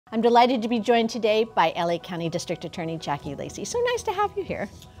I'm delighted to be joined today by LA County District Attorney Jackie Lacey. So nice to have you here.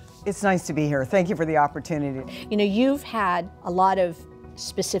 It's nice to be here. Thank you for the opportunity. You know, you've had a lot of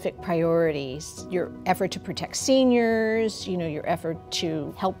specific priorities. Your effort to protect seniors, you know, your effort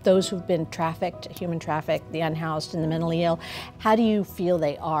to help those who've been trafficked, human trafficked, the unhoused and the mentally ill. How do you feel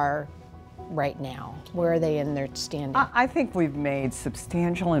they are right now? Where are they in their standing? I think we've made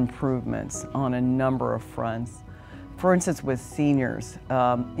substantial improvements on a number of fronts. For instance, with seniors,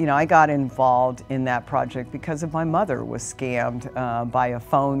 you know, I got involved in that project because of my mother was scammed by a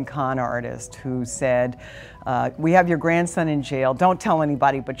phone con artist who said, we have your grandson in jail, don't tell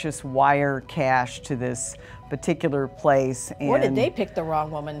anybody, but just wire cash to this particular place. Or did they pick the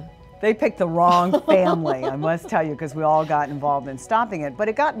wrong woman? They picked the wrong family, I must tell you, because we all got involved in stopping it. But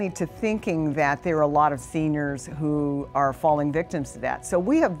it got me to thinking that there are a lot of seniors who are falling victims to that. So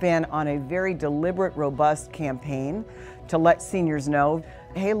we have been on a very deliberate, robust campaign to let seniors know,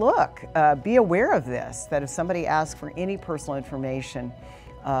 hey, look, be aware of this, that if somebody asks for any personal information,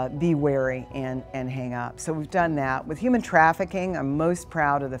 be wary and hang up. So we've done that. With human trafficking, I'm most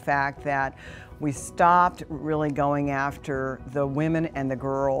proud of the fact that we stopped really going after the women and the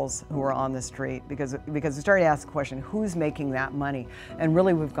girls who are on the street because we started to ask the question, who's making that money? And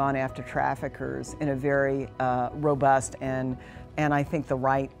really we've gone after traffickers in a very robust and I think the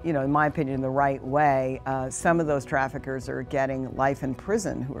right, you know, in my opinion, the right way. Some of those traffickers are getting life in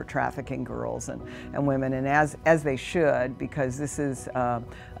prison who are trafficking girls and women, and as they should, because this is a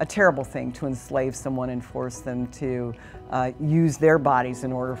terrible thing to enslave someone and force them to use their bodies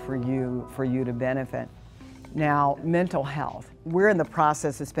in order for you to benefit. Now, mental health. We're in the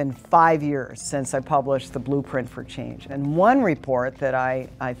process, it's been 5 years since I published the Blueprint for Change. And one report that I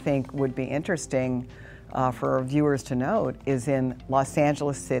think would be interesting for our viewers to note is in Los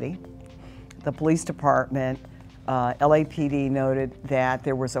Angeles City. The police department, LAPD, noted that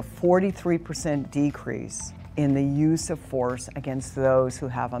there was a 43% decrease in the use of force against those who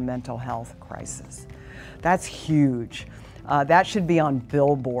have a mental health crisis. That's huge. That should be on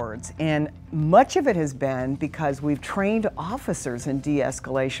billboards, and much of it has been because we've trained officers in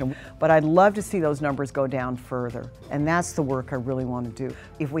de-escalation, but I'd love to see those numbers go down further, and that's the work I really want to do.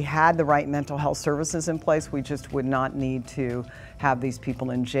 If we had the right mental health services in place, we just would not need to have these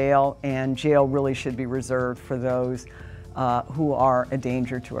people in jail, and jail really should be reserved for those who are a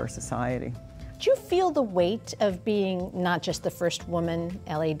danger to our society. Do you feel the weight of being not just the first woman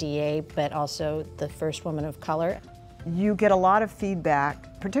LADA, but also the first woman of color? You get a lot of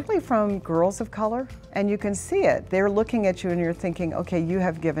feedback, particularly from girls of color, and you can see it. They're looking at you and you're thinking, okay, you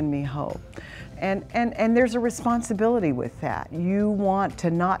have given me hope. And there's a responsibility with that. You want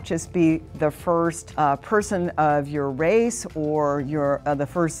to not just be the first person of your race or the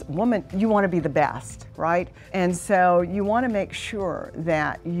first woman, you want to be the best, right? And so you want to make sure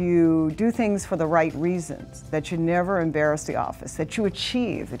that you do things for the right reasons, that you never embarrass the office, that you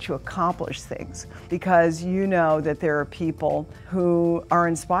achieve, that you accomplish things, because you know that there are people who are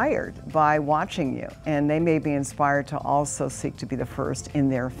inspired by watching you, and they may be inspired to also seek to be the first in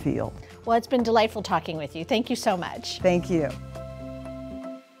their field. Well, it's been delightful talking with you. Thank you so much. Thank you.